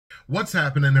What's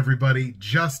happening, everybody?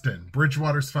 Justin,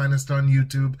 Bridgewater's finest on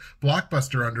YouTube,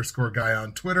 Blockbuster_guy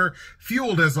on Twitter,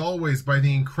 fueled as always by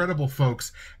the incredible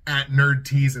folks at Nerd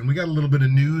Tees, and we got a little bit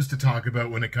of news to talk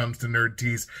about when it comes to Nerd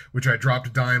Tees, which I dropped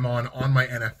a dime on my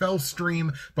NFL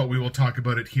stream, but we will talk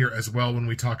about it here as well when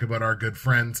we talk about our good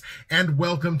friends. And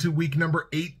welcome to week number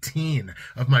 18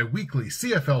 of my weekly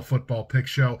CFL football pick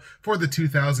show for the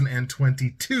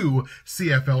 2022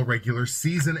 CFL regular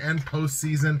season and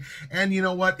postseason. And you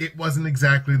know what? It wasn't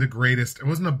exactly the greatest. It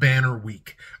wasn't a banner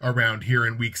week around here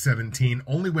in week 17.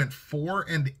 Only went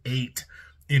 4-8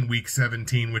 in week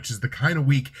 17, which is the kind of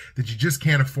week that you just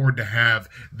can't afford to have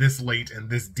this late and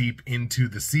this deep into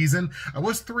the season. I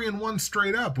was 3-1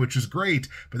 straight up, which is great,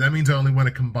 but that means I only went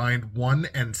a combined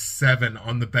 1-7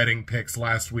 on the betting picks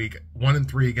last week,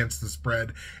 1-3 against the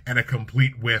spread, and a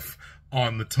complete whiff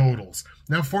on the totals.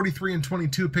 Now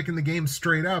 43-22 picking the game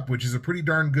straight up, which is a pretty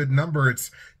darn good number.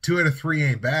 It's 2 out of 3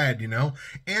 ain't bad, you know,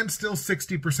 and still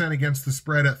 60% against the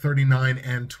spread at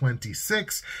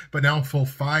 39-26, but now full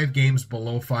 5 games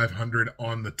below 500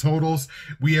 on the totals.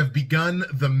 We have begun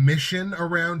the mission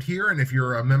around here, and if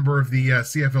you're a member of the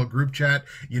CFL group chat,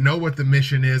 you know what the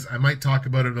mission is. I might talk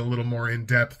about it a little more in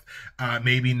depth,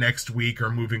 maybe next week or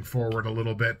moving forward a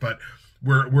little bit, but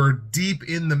we're deep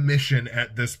in the mission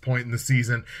at this point in the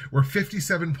season. We're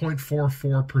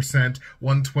 57.44%,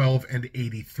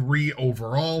 112-83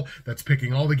 overall. That's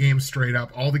picking all the games straight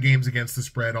up, all the games against the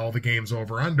spread, all the games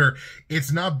over under.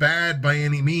 It's not bad by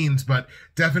any means, but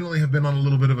definitely have been on a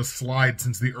little bit of a slide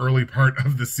since the early part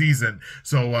of the season.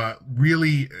 So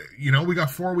really, you know, we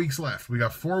got 4 weeks left. We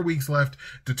got 4 weeks left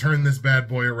to turn this bad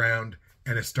boy around,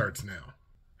 and it starts now.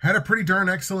 Had a pretty darn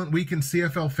excellent week in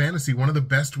CFL fantasy. One of the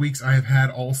best weeks I have had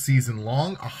all season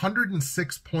long.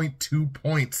 106.2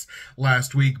 points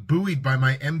last week, buoyed by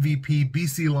my MVP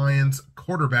BC Lions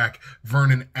quarterback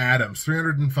Vernon Adams.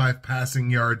 305 passing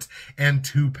yards and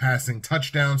 2 passing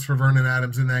touchdowns for Vernon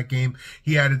Adams in that game.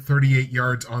 He added 38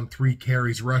 yards on 3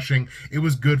 carries rushing. It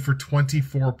was good for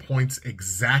 24 points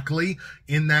exactly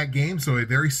in that game, so a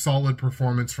very solid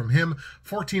performance from him.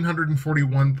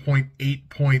 1,441.8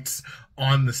 points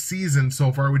on the season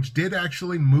so far, which did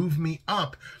actually move me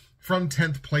up from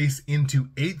 10th place into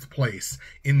 8th place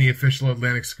in the official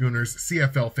Atlantic Schooners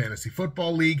CFL Fantasy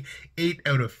Football League. 8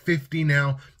 out of 50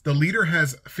 now. The leader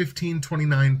has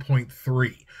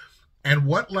 1529.3. And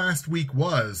what last week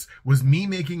was me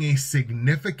making a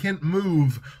significant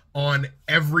move on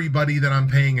everybody that I'm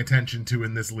paying attention to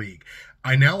in this league.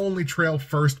 I now only trail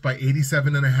first by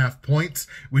 87.5 points,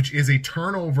 which is a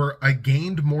turnover. I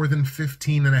gained more than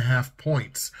 15.5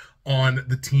 points on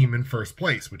the team in first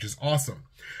place, which is awesome.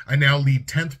 I now lead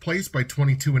 10th place by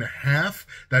 22.5.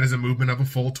 That is a movement of a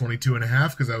full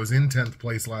 22.5 because I was in 10th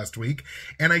place last week.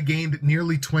 And I gained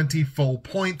nearly 20 full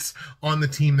points on the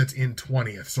team that's in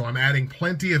 20th. So I'm adding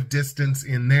plenty of distance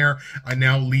in there. I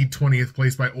now lead 20th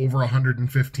place by over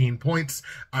 115 points.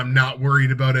 I'm not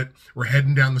worried about it. We're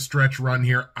heading down the stretch run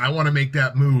here. I want to make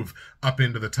that move up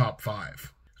into the top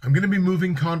 5. I'm going to be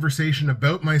moving conversation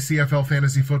about my CFL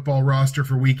fantasy football roster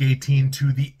for week 18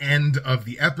 to the end of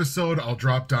the episode. I'll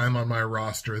drop dime on my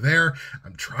roster there.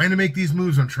 I'm trying to make these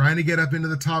moves. I'm trying to get up into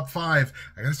the top 5.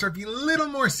 I got to start being a little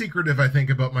more secretive, I think,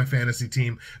 about my fantasy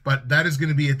team, but that is going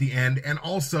to be at the end. And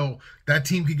also, that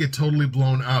team could get totally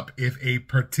blown up if a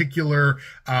particular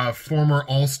former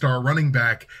all-star running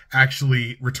back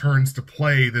actually returns to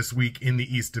play this week in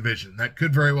the East Division. That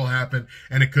could very well happen,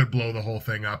 and it could blow the whole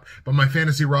thing up. But my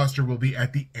fantasy roster will be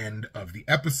at the end of the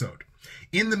episode.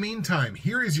 In the meantime,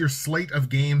 here is your slate of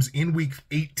games in week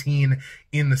 18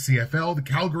 in the CFL. The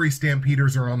Calgary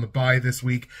Stampeders are on the bye this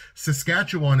week.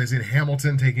 Saskatchewan is in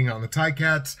Hamilton taking on the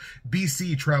Ticats.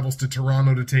 BC travels to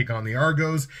Toronto to take on the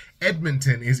Argos.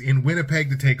 Edmonton is in Winnipeg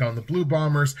to take on the Blue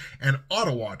Bombers. And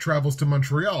Ottawa travels to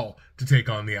Montreal to take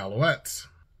on the Alouettes.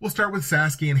 We'll start with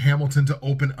Saski and Hamilton to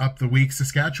open up the week.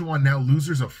 Saskatchewan now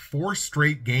losers of 4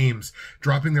 straight games,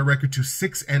 dropping their record to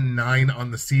 6-9 on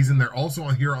the season. They're also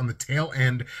here on the tail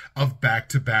end of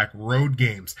back-to-back road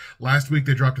games. Last week,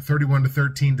 they dropped a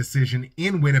 31-13 decision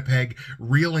in Winnipeg,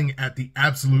 reeling at the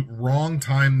absolute wrong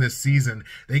time this season.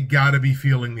 They got to be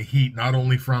feeling the heat, not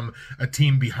only from a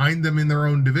team behind them in their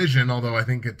own division, although I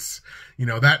think it's, you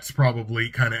know, that's probably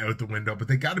kind of out the window, but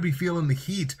they got to be feeling the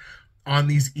heat on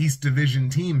these East Division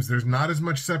teams. There's not as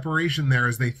much separation there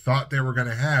as they thought they were going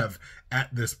to have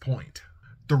at this point.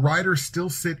 The Riders still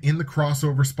sit in the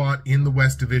crossover spot in the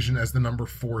West Division as the number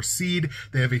 4 seed.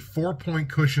 They have a 4-point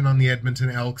cushion on the Edmonton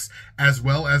Elks as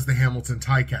well as the Hamilton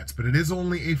Ticats, but it is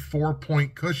only a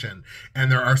 4-point cushion, and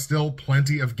there are still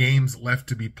plenty of games left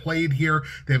to be played here.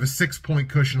 They have a 6-point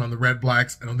cushion on the Red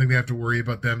Blacks. I don't think they have to worry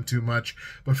about them too much,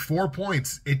 but 4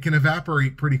 points, it can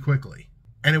evaporate pretty quickly.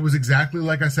 And it was exactly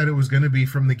like I said it was going to be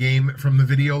from the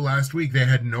video last week. They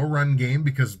had no run game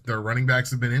because their running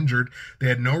backs have been injured. They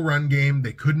had no run game.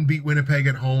 They couldn't beat Winnipeg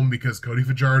at home because Cody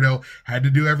Fajardo had to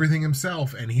do everything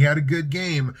himself, and he had a good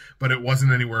game, but it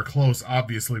wasn't anywhere close,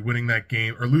 obviously, winning that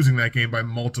game or losing that game by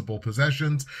multiple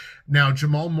possessions. Now,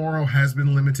 Jamal Morrow has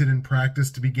been limited in practice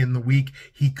to begin the week.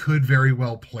 He could very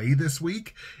well play this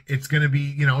week. It's going to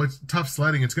be, it's tough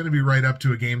sledding. It's going to be right up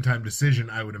to a game time decision,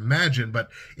 I would imagine, but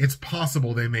it's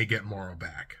possible they may get Morrow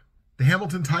back. The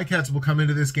Hamilton Ticats will come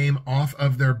into this game off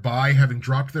of their bye, having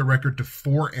dropped their record to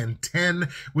 4-10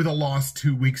 with a loss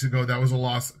 2 weeks ago. That was a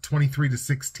loss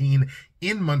 23-16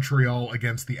 in Montreal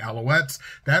against the Alouettes.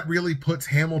 That really puts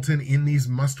Hamilton in these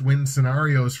must-win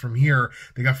scenarios from here.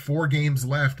 They got 4 games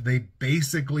left. They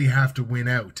basically have to win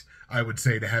out, I would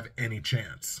say, to have any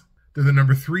chance. They're the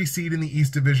number 3 seed in the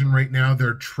East Division right now.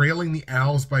 They're trailing the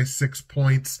Owls by 6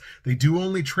 points. They do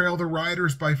only trail the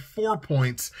Riders by 4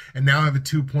 points and now have a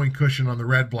 2-point cushion on the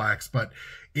Red Blacks, but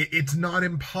it's not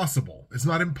impossible. It's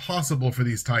not impossible for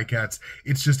these Ticats.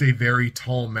 It's just a very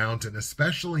tall mountain,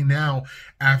 especially now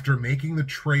after making the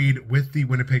trade with the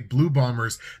Winnipeg Blue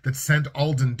Bombers that sent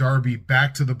Alden Darby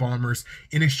back to the Bombers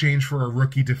in exchange for a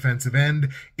rookie defensive end.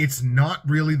 It's not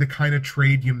really the kind of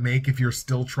trade you make if you're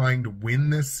still trying to win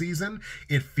this season.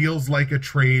 It feels like a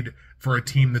trade for a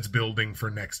team that's building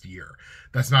for next year.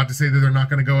 That's not to say that they're not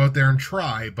going to go out there and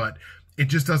try, but it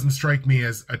just doesn't strike me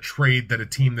as a trade that a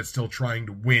team that's still trying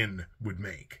to win would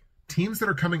make. Teams that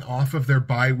are coming off of their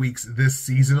bye weeks this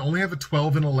season only have a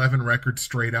 12-11 record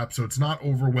straight up, so it's not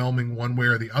overwhelming one way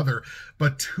or the other.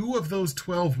 But 2 of those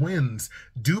 12 wins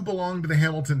do belong to the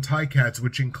Hamilton Ticats,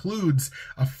 which includes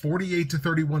a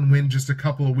 48-31 win just a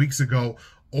couple of weeks ago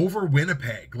over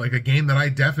Winnipeg, like a game that I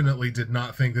definitely did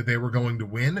not think that they were going to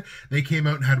win. They came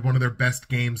out and had one of their best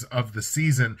games of the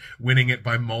season, winning it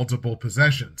by multiple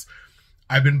possessions.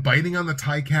 I've been biting on the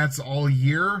Ticats all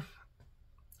year.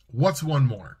 What's one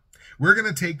more? We're going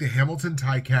to take the Hamilton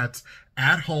Ticats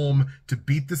at home to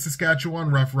beat the Saskatchewan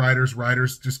Roughriders.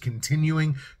 Riders just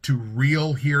continuing to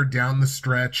reel here down the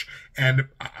stretch. And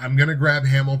I'm going to grab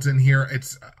Hamilton here.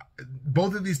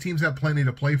 Both of these teams have plenty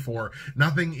to play for.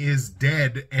 Nothing is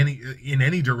dead in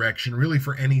any direction, really,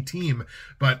 for any team.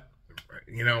 But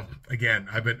again,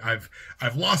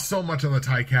 I've lost so much on the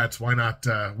Ticats. Why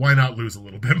not lose a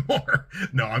little bit more?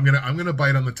 No, I'm gonna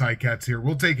bite on the Ticats here.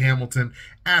 We'll take Hamilton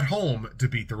at home to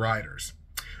beat the Riders.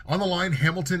 On the line,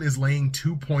 Hamilton is laying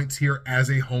 2 points here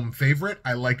as a home favorite.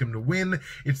 I like them to win.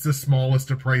 It's the smallest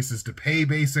of prices to pay,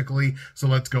 basically. So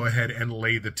let's go ahead and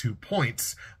lay the 2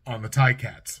 points on the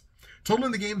Ticats. Total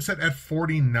in the game set at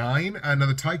 49. Now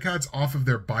the Ticats off of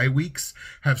their bye weeks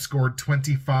have scored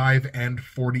 25 and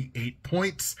 48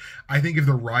 points. I think if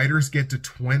the Riders get to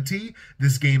 20,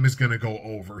 this game is going to go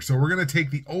over. So we're going to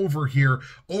take the over here,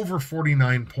 over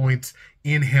 49 points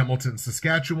in Hamilton,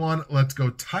 Saskatchewan. Let's go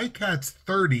Ticats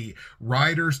 30,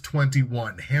 Riders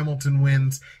 21. Hamilton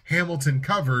wins, Hamilton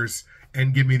covers,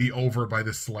 and give me the over by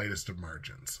the slightest of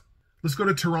margins. Let's go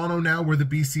to Toronto now, where the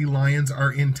BC Lions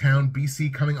are in town.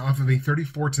 BC coming off of a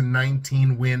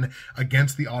 34-19 win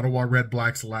against the Ottawa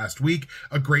REDBLACKS last week.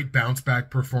 A great bounce-back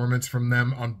performance from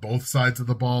them on both sides of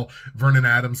the ball. Vernon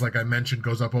Adams, like I mentioned,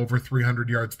 goes up over 300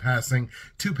 yards passing,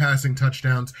 2 passing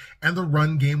touchdowns, and the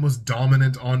run game was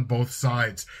dominant on both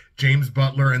sides. James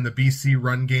Butler and the BC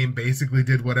run game basically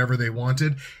did whatever they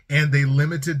wanted, and they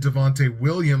limited Devontae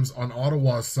Williams on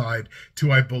Ottawa's side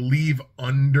to, I believe,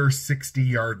 under 60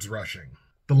 yards rushing.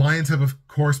 The Lions have, of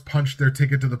course, punched their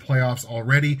ticket to the playoffs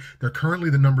already. They're currently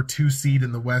the number 2 seed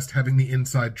in the West, having the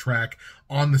inside track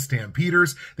on the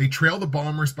Stampeders. They trail the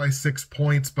Bombers by 6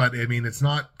 points, but, it's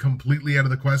not completely out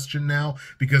of the question now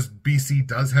because BC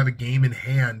does have a game in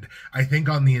hand, I think,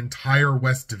 on the entire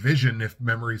West Division, if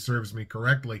memory serves me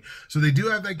correctly. So they do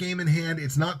have that game in hand.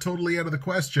 It's not totally out of the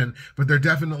question, but they're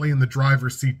definitely in the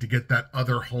driver's seat to get that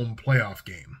other home playoff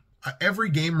game. Every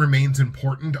game remains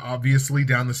important, obviously,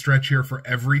 down the stretch here for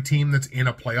every team that's in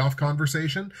a playoff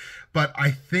conversation, but I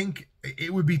think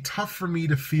it would be tough for me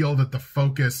to feel that the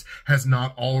focus has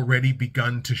not already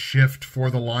begun to shift for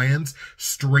the Lions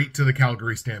straight to the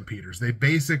Calgary Stampeders. They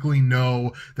basically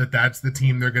know that that's the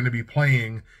team they're going to be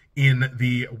playing in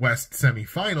the West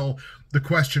semifinal. The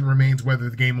question remains whether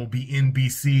the game will be in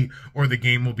BC or the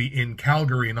game will be in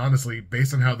Calgary. And honestly,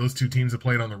 based on how those two teams have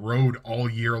played on the road all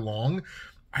year long,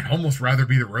 I'd almost rather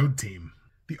be the road team.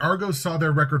 The Argos saw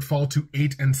their record fall to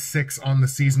 8-6 on the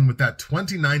season with that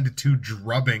 29-2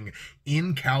 drubbing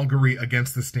in Calgary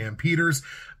against the Stampeders.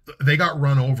 They got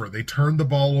run over. They turned the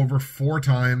ball over 4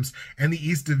 times, and the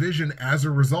East Division, as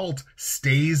a result,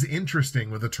 stays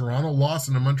interesting with a Toronto loss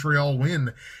and a Montreal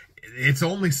win. It's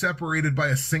only separated by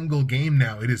a single game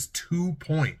now. It is 2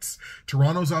 points.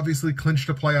 Toronto's obviously clinched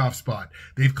a playoff spot.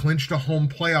 They've clinched a home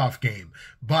playoff game,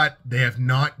 but they have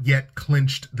not yet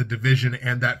clinched the division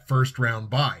and that first round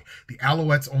bye. The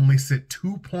Alouettes only sit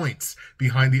 2 points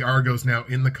behind the Argos now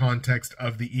in the context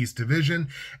of the East Division.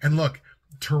 And look,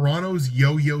 Toronto's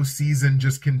yo-yo season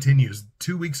just continues.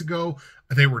 2 weeks ago,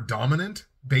 they were dominant,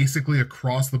 basically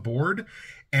across the board.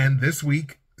 And this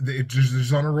week, it's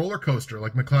just on a roller coaster.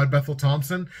 Like McLeod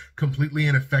Bethel-Thompson, completely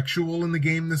ineffectual in the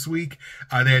game this week.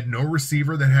 They had no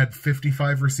receiver that had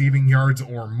 55 receiving yards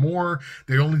or more.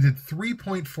 They only did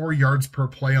 3.4 yards per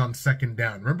play on second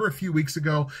down. Remember a few weeks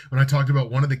ago when I talked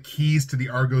about one of the keys to the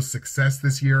Argos' success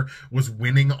this year was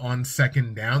winning on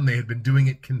second down? They had been doing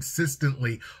it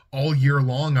consistently all year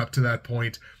long up to that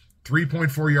point.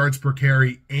 3.4 yards per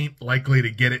carry ain't likely to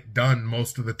get it done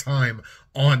most of the time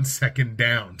on second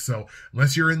down. So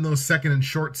unless you're in those second and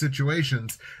short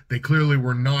situations, they clearly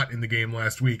were not in the game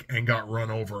last week and got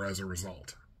run over as a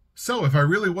result. So if I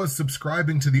really was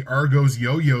subscribing to the Argos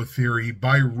yo-yo theory,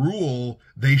 by rule,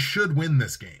 they should win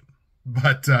this game.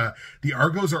 But the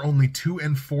Argos are only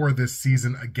 2-4 this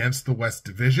season against the West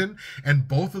Division, and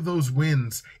both of those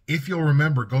wins, if you'll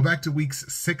remember, go back to weeks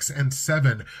 6 and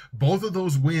 7, both of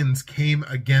those wins came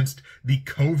against the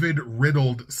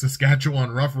COVID-riddled Saskatchewan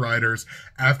Roughriders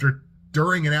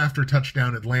during and after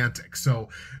Touchdown Atlantic. So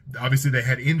obviously they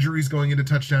had injuries going into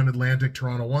Touchdown Atlantic.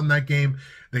 Toronto won that game.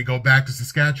 They go back to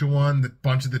Saskatchewan. The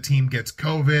bunch of the team gets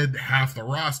COVID. Half the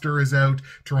roster is out.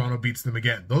 Toronto beats them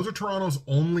again. Those are Toronto's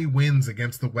only wins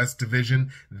against the West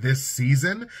Division this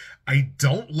season. I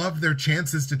don't love their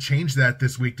chances to change that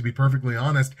this week, to be perfectly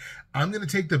honest. I'm going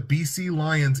to take the BC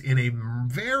Lions in a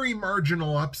very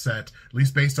marginal upset, at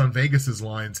least based on Vegas's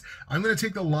lines. I'm going to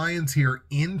take the Lions here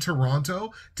in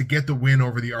Toronto to get the win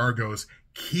over the Argos.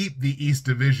 Keep the East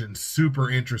Division super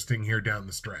interesting here down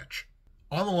the stretch.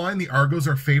 On the line, the Argos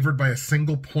are favored by a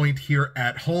single point here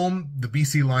at home. The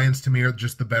BC Lions, to me, are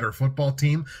just the better football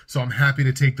team, so I'm happy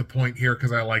to take the point here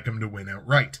because I like them to win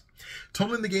outright.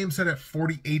 Total in the game set at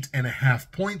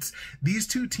 48.5 points. These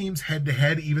two teams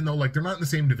head-to-head, even though they're not in the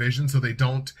same division, so they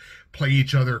don't play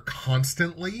each other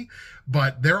constantly,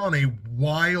 but they're on a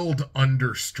wild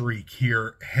under streak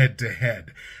here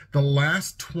head-to-head. The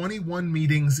last 21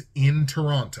 meetings in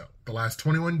Toronto, the last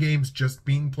 21 games just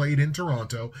being played in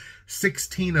Toronto,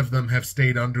 16 of them have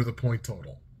stayed under the point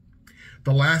total.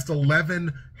 The last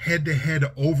 11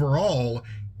 head-to-head overall,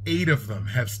 8 of them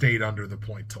have stayed under the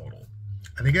point total.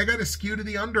 I think I got to skew to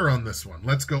the under on this one.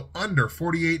 Let's go under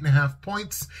 48.5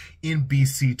 points in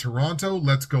BC Toronto.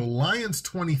 Let's go Lions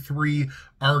 23,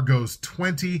 Argos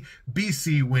 20.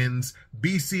 BC wins,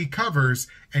 BC covers,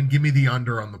 and give me the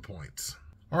under on the points.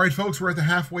 All right, folks, we're at the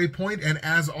halfway point, and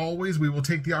as always, we will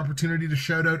take the opportunity to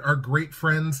shout out our great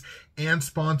friends and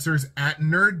sponsors at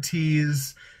Nerd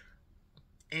Tees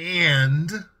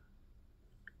and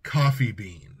Coffee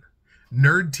Bean.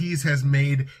 Nerd Tees has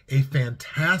made a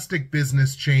fantastic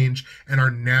business change and are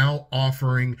now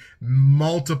offering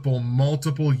multiple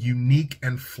unique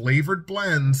and flavored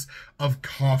blends of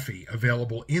coffee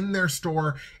available in their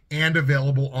store and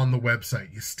available on the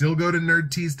website. You still go to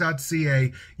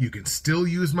nerdtees.ca. You can still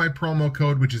use my promo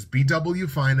code, which is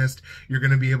BWFinest. You're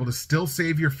going to be able to still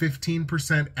save your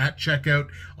 15% at checkout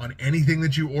on anything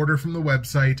that you order from the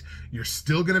website. You're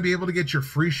still going to be able to get your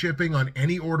free shipping on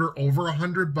any order over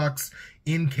 $100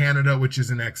 in Canada, which is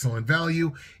an excellent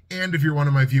value. And if you're one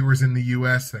of my viewers in the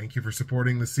US, thank you for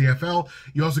supporting the CFL.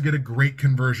 You also get a great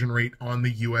conversion rate on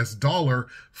the US dollar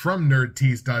from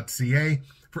nerdtees.ca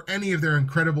for any of their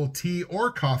incredible tea or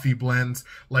coffee blends,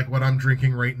 like what I'm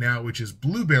drinking right now, which is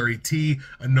blueberry tea,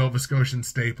 a Nova Scotian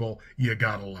staple. You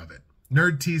gotta love it.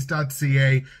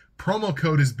 nerdtees.ca. Promo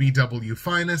code is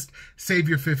BWFinest. Save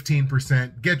your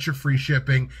 15%. Get your free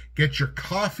shipping. Get your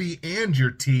coffee and your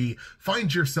tea.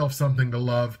 Find yourself something to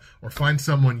love, or find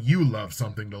someone you love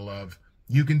something to love.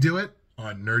 You can do it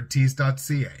on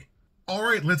nerdtees.ca. All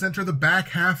right, let's enter the back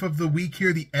half of the week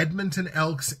here. The Edmonton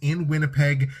Elks in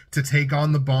Winnipeg to take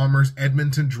on the Bombers.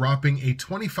 Edmonton dropping a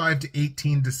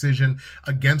 25-18 decision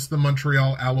against the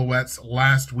Montreal Alouettes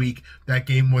last week. That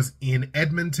game was in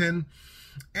Edmonton.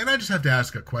 And I just have to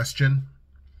ask a question.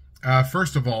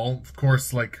 First of all, of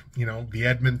course, like, you know, the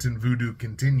Edmonton voodoo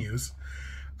continues.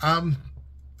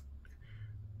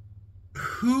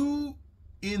 Who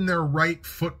in their right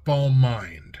football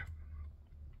mind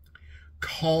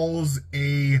calls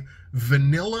a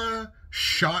vanilla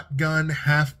shotgun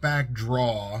halfback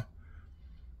draw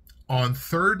on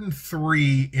 3rd and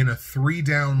 3 in a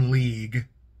 3-down league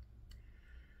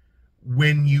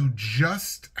when you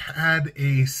just had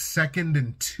a 2nd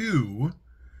and 2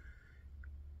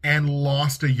 and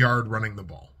lost a yard running the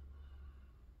ball?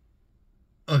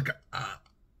 Look,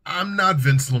 I'm not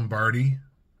Vince Lombardi.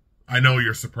 I know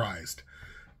you're surprised.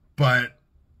 But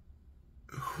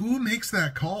who makes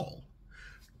that call?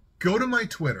 Go to my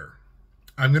Twitter.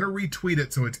 I'm going to retweet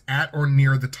it so it's at or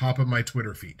near the top of my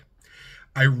Twitter feed.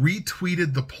 I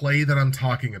retweeted the play that I'm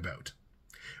talking about,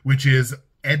 which is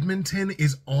Edmonton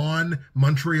is on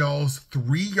Montreal's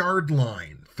 3-yard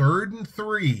line, 3rd and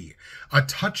 3. A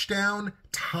touchdown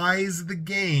ties the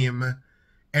game,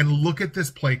 and look at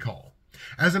this play call.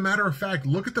 As a matter of fact,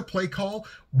 look at the play call.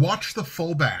 Watch the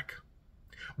fullback.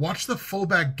 Watch the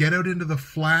fullback get out into the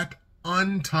flat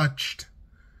untouched,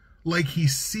 like he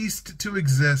ceased to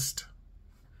exist.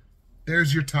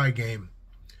 There's your tie game.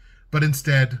 But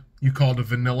instead, you called a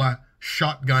vanilla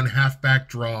shotgun halfback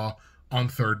draw on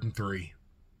 3rd and 3.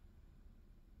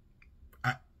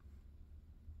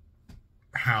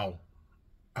 How?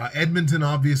 Edmonton,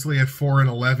 obviously, at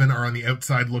 4-11, are on the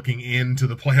outside looking into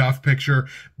the playoff picture.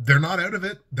 They're not out of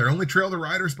it. They only trail the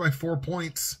Riders by 4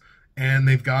 points, and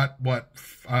they've got,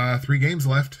 3 games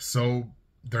left, so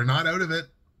they're not out of it.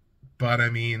 But, I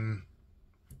mean,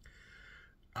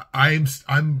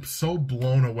 I'm so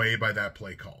blown away by that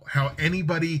play call. How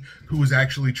anybody who was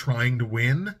actually trying to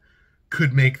win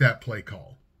could make that play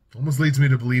call. Almost leads me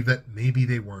to believe that maybe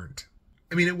they weren't.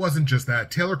 I mean, it wasn't just that.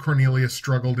 Taylor Cornelius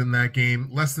struggled in that game,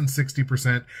 less than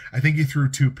 60%. I think he threw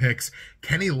 2 picks.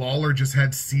 Kenny Lawler just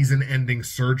had season-ending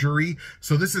surgery,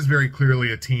 so this is very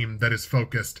clearly a team that is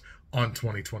focused on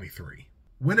 2023.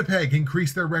 Winnipeg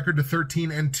increased their record to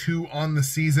 13-2 on the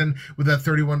season with that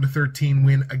 31-13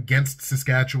 win against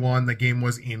Saskatchewan. The game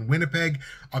was in Winnipeg,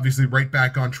 obviously right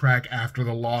back on track after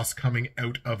the loss coming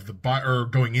out of the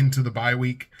going into the bye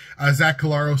week. Zach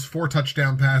Collaros, 4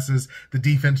 touchdown passes, the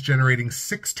defense generating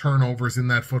 6 turnovers in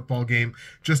that football game.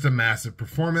 Just a massive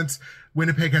performance.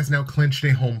 Winnipeg has now clinched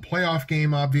a home playoff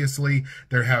game, obviously.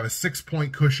 They have a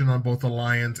 6-point cushion on both the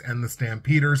Lions and the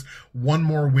Stampeders. 1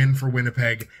 more win for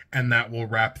Winnipeg, and that will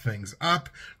wrap things up.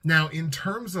 Now, in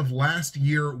terms of last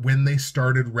year when they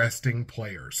started resting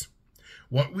players,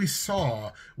 what we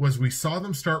saw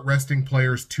them start resting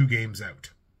players 2 games out.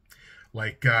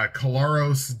 Like,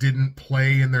 Collaros didn't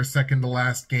play in their second to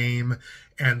last game,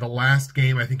 and the last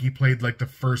game, I think he played like the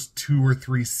first 2 or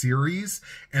 3 series,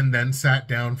 and then sat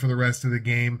down for the rest of the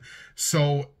game.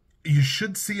 So you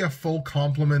should see a full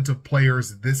complement of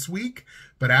players this week,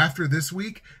 but after this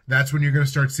week, that's when you're going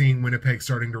to start seeing Winnipeg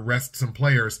starting to rest some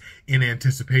players in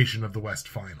anticipation of the West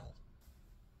Final.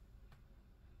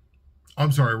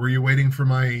 I'm sorry, were you waiting for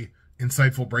my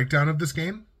insightful breakdown of this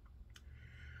game?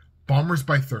 Bombers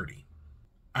by 30.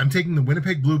 I'm taking the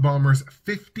Winnipeg Blue Bombers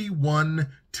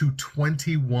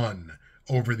 51-21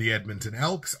 over the Edmonton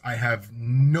Elks. I have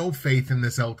no faith in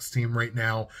this Elks team right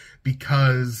now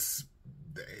because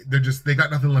they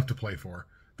got nothing left to play for.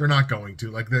 They're not going to.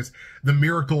 Like this, the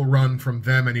miracle run from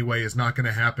them anyway is not going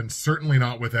to happen. Certainly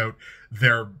not without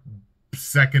their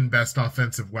second best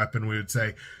offensive weapon, we would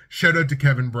say. Shout out to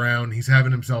Kevin Brown. He's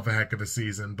having himself a heck of a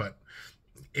season, but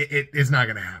it's not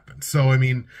going to happen. So, I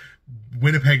mean,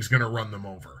 Winnipeg's going to run them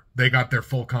over. They got their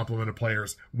full complement of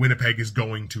players. Winnipeg is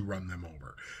going to run them over.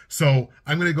 So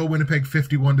I'm going to go Winnipeg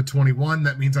 51-21.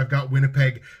 That means I've got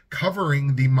Winnipeg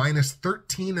covering the minus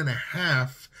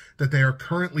 13.5 that they are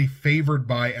currently favored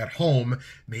by at home.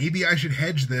 Maybe I should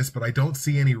hedge this, but I don't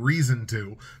see any reason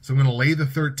to. So I'm going to lay the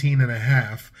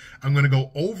 13.5. I'm going to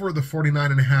go over the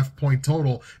 49.5 point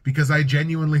total because I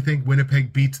genuinely think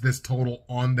Winnipeg beats this total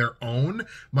on their own,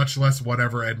 much less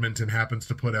whatever Edmonton happens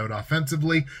to put out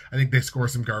offensively. I think they score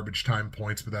some garbage time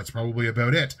points, but that's probably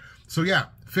about it. So yeah,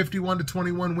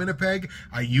 51-21 Winnipeg.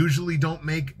 I usually don't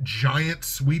make giant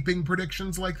sweeping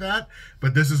predictions like that,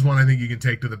 but this is one I think you can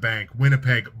take to the bank.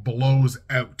 Winnipeg blows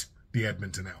out the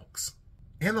Edmonton Elks.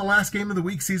 And the last game of the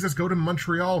week sees us go to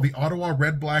Montreal. The Ottawa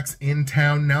REDBLACKS in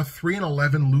town, now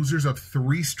 3-11, losers of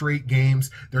 3 straight games.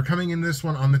 They're coming in this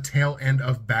one on the tail end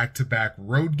of back-to-back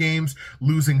road games,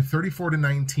 losing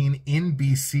 34-19 in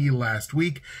BC last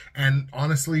week. And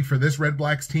honestly, for this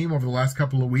REDBLACKS team over the last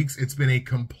couple of weeks, it's been a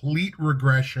complete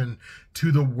regression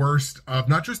to the worst of,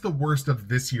 not just the worst of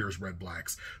this year's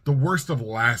REDBLACKS, the worst of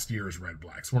last year's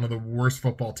REDBLACKS, one of the worst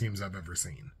football teams I've ever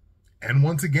seen. And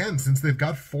once again, since they've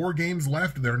got 4 games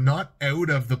left, they're not out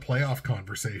of the playoff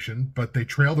conversation, but they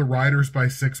trail the Riders by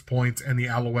 6 points and the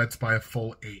Alouettes by a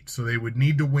full 8. So they would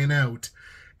need to win out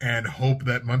and hope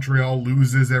that Montreal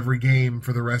loses every game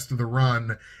for the rest of the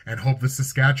run, and hope that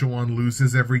Saskatchewan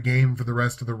loses every game for the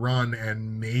rest of the run,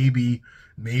 and maybe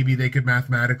they could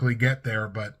mathematically get there,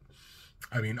 but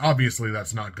I mean, obviously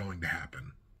that's not going to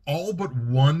happen. All but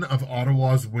one of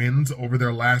Ottawa's wins over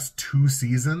their last 2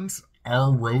 seasons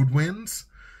are road wins.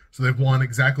 So they've won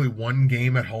exactly 1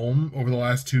 game at home over the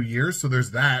last 2 years. So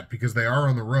there's that, because they are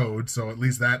on the road. So at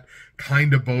least that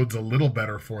kind of bodes a little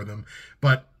better for them.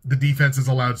 But the defense has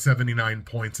allowed 79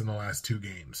 points in the last 2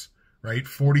 games, right?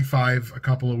 45 a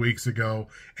couple of weeks ago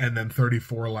and then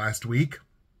 34 last week.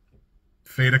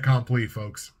 Fait accompli,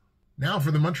 folks. Now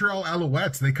for the Montreal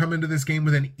Alouettes, they come into this game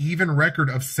with an even record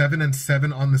of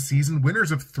 7-7 on the season,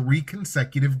 winners of 3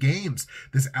 consecutive games.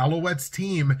 This Alouettes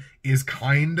team is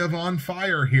kind of on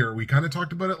fire here. We kind of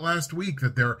talked about it last week,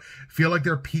 that they feel like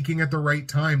they're peaking at the right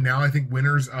time. Now I think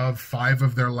winners of 5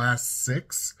 of their last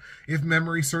 6, if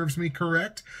memory serves me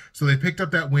correct. So they picked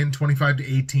up that win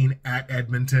 25-18 at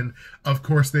Edmonton. Of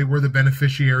course, they were the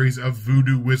beneficiaries of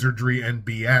voodoo, wizardry, and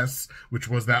BS, which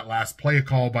was that last play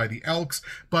call by the Elks,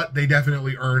 but they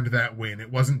definitely earned that win.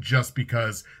 It wasn't just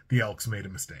because the Elks made a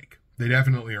mistake. They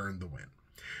definitely earned the win.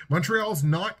 Montreal's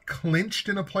not clinched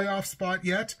in a playoff spot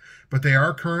yet, but they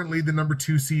are currently the number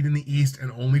 2 seed in the East and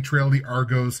only trail the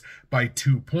Argos by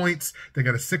 2 points. They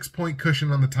got a 6-point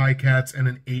cushion on the Ticats and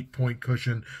an 8-point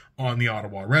cushion on the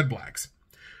Ottawa REDBLACKS.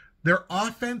 Their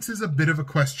offense is a bit of a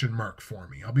question mark for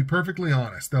me. I'll be perfectly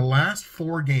honest. The last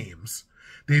 4 games,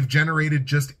 they've generated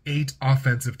just 8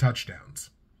 offensive touchdowns.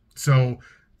 So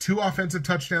 2 offensive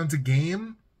touchdowns a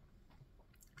game.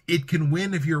 It can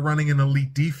win if you're running an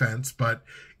elite defense, but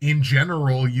in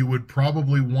general, you would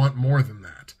probably want more than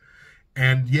that.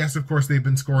 And yes, of course, they've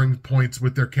been scoring points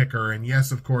with their kicker. And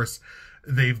yes, of course,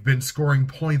 they've been scoring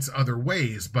points other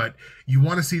ways, but you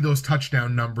want to see those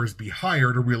touchdown numbers be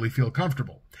higher to really feel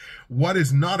comfortable. What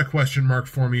is not a question mark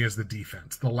for me is the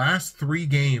defense. The last 3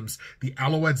 games, the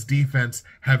Alouettes defense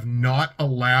have not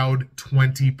allowed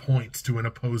 20 points to an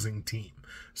opposing team.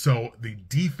 So the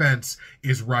defense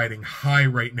is riding high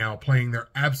right now, playing their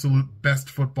absolute best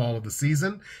football of the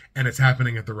season, and it's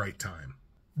happening at the right time.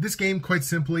 This game, quite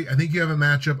simply, I think you have a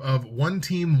matchup of one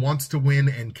team wants to win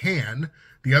and can,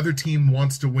 the other team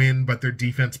wants to win, but their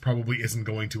defense probably isn't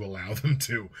going to allow them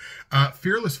to.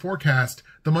 Fearless forecast,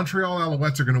 the Montreal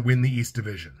Alouettes are going to win the East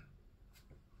Division.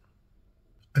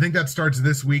 I think that starts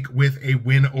this week with a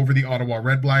win over the Ottawa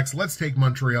REDBLACKS. Let's take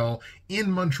Montreal in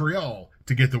Montreal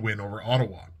to get the win over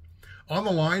Ottawa. On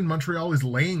the line, Montreal is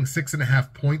laying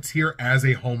 6.5 points here as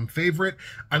a home favorite.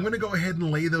 I'm going to go ahead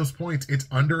and lay those points. It's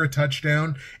under a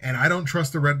touchdown, and I don't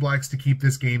trust the REDBLACKS to keep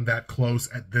this game that close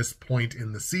at this point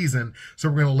in the season, so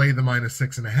we're going to lay the minus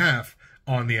 6.5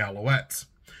 on the Alouettes.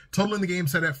 Total in the game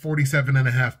set at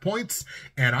 47.5 points,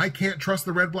 and I can't trust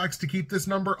the REDBLACKS to keep this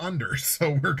number under,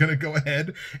 so we're going to go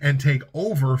ahead and take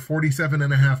over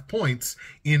 47.5 points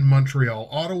in Montreal,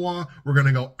 Ottawa. We're going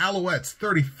to go Alouettes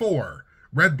 34,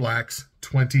 REDBLACKS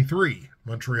 23.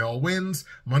 Montreal wins,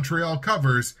 Montreal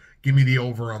covers. Give me the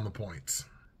over on the points.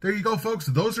 There you go, folks.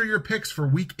 Those are your picks for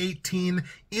Week 18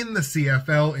 in the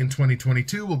CFL in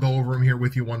 2022. We'll go over them here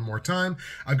with you one more time.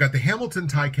 I've got the Hamilton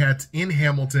Ticats in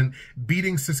Hamilton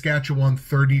beating Saskatchewan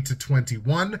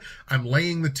 30-21. I'm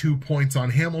laying the 2 points on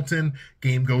Hamilton.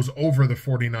 Game goes over the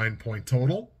 49-point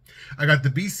total. I got the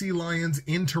BC Lions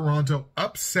in Toronto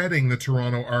upsetting the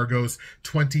Toronto Argos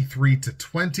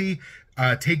 23-20.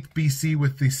 Take BC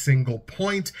with the single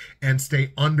point and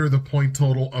stay under the point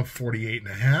total of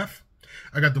 48.5.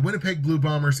 I got the Winnipeg Blue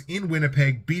Bombers in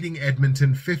Winnipeg beating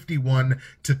Edmonton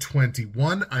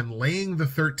 51-21. I'm laying the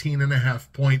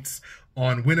 13.5 points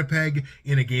on Winnipeg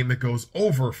in a game that goes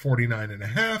over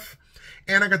 49.5.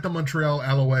 And I got the Montreal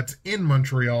Alouettes in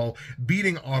Montreal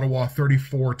beating Ottawa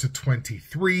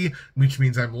 34-23, which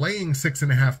means I'm laying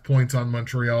 6.5 points on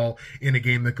Montreal in a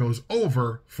game that goes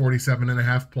over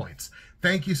 47.5 points.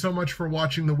 Thank you so much for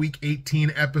watching the Week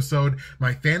 18 episode.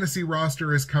 My fantasy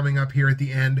roster is coming up here at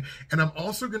the end, and I'm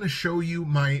also going to show you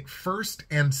my first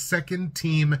and second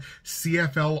team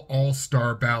CFL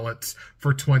All-Star ballots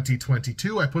for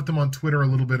 2022. I put them on Twitter a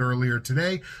little bit earlier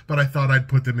today, but I thought I'd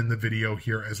put them in the video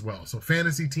here as well. So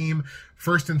fantasy team,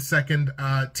 first and second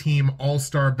team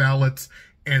All-Star ballots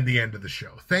and the end of the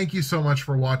show. Thank you so much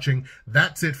for watching.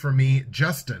 That's it for me,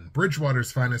 Justin,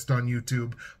 Bridgewater's Finest on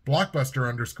YouTube,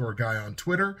 Blockbuster_guy on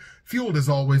Twitter, fueled as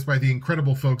always by the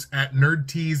incredible folks at Nerd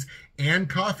Tees and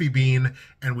Coffee Bean,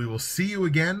 and we will see you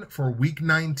again for Week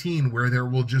 19, where there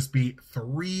will just be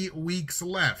 3 weeks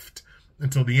left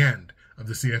until the end of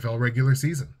the CFL regular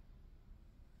season.